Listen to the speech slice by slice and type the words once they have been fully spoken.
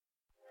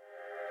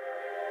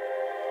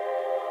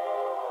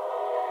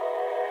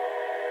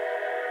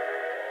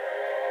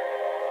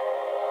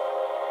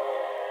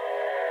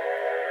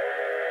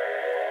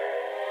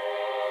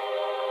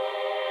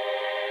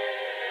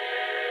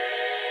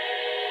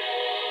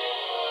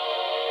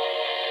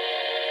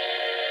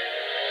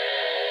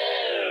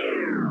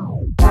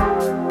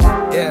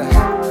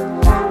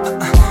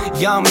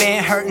Young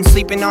man hurting,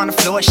 sleeping on the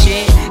floor,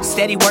 shit.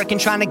 Steady working,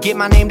 trying to get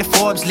my name to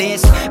Forbes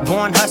list.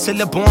 Born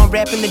hustler, born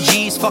repping the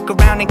G's. Fuck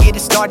around and get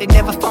it started,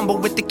 never fumble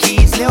with the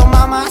keys. Lil'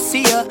 mama, I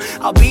see ya,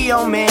 I'll be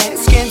your man.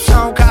 Skin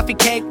tone, coffee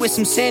cake with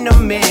some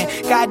cinnamon.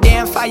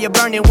 Goddamn fire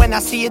burning when I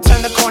see it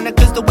turn the corner.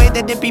 Cause the way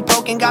that it be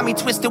broken got me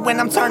twisted when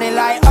I'm turning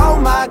like, oh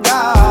my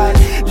God.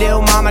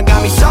 Lil' mama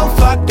got me so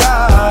fucked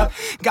up.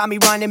 Got me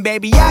running,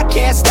 baby, I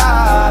can't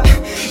stop.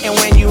 And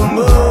when you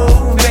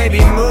move, baby,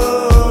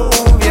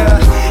 move, yeah.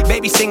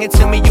 Baby, sing it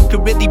to me, you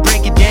could really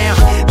break it down.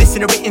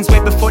 Listen to writtens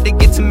way before they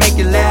get to make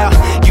it loud.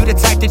 You the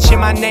type to cheer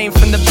my name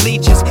from the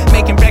bleachers.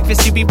 Making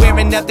breakfast, you be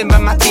wearing nothing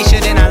but my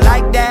t-shirt. And I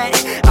like that.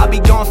 I'll be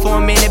gone for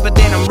a minute, but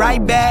then I'm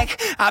right back.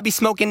 I'll be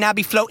smoking, I'll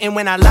be floating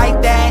when I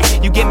like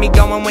that. You get me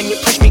going when you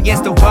push me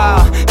against the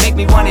wall. Make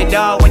me want it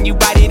all, when you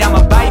bite it,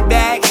 I'ma bite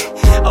back.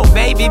 Oh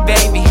baby,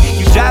 baby,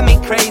 you drive me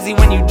crazy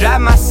when you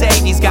drive my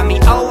Mercedes. Got me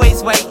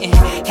always waiting,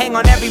 hang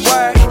on every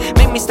word.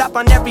 Make me stop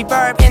on every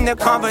verb in the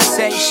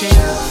conversation.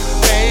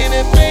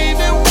 Baby,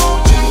 baby,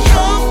 won't you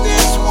come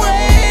this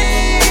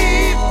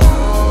way?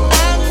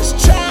 I'm just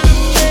trying to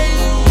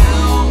make you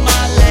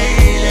my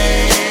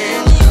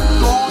lady.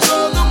 Those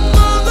other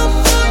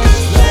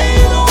motherfuckers, they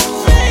don't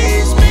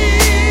faze me.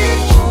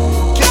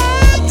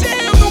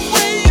 Goddamn, the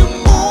way you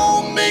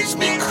move makes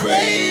me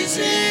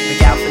crazy.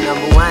 Look out for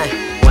number one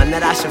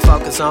that I should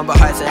focus on, but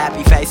hearts and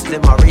happy faces.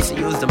 In my recent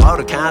use, the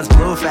emoticons,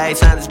 blue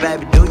face, honest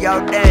baby, do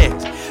your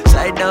dance.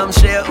 Say dumb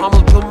shit,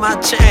 almost blew my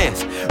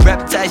chance.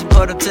 Reputation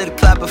put up to the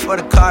club before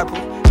the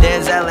carpool.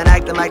 Denzel and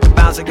acting like the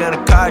bouncer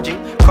gonna card you.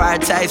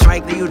 Acquired taste,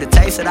 frankly, you the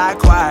taste that I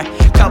acquired.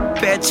 Couple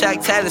pair of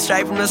Chuck Taylor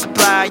straight from the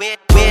supplier.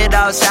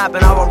 Window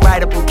shopping, I walk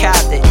right up and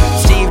copped it.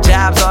 Steve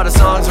Jobs, all the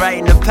songs right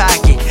in the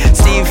pocket.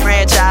 Steve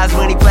franchise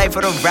when he played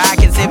for the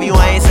Rockets. If you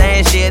ain't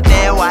saying shit,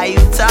 then why you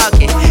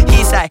talking?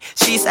 He say,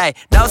 she say,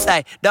 no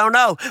say, don't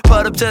know.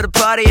 Put up to the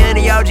party in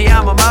the OG,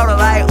 I'm a motor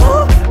like,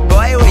 ooh.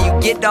 Boy, where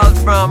you get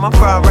those from? I'm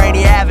from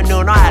Rainy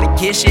Avenue, know how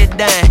to get shit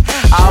done.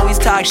 I always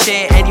talk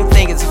shit and you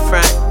think it's a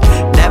front.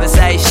 Never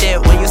say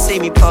shit when you see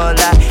me pull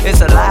up.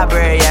 It's a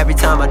library every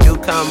time I do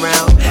come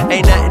round.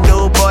 Ain't nothing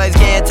new, boys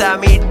can't tie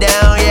me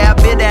down. Yeah, I've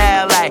been to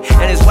LA,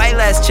 and it's way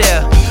less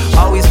chill.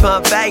 Always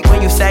pump fake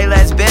when you say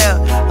let's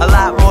build. A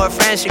lot more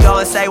friends, you go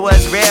and say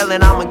what's real.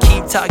 And I'ma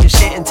keep talking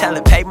shit until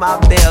it pay my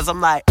bills.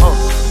 I'm like,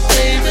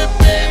 Baby,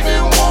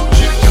 baby, won't you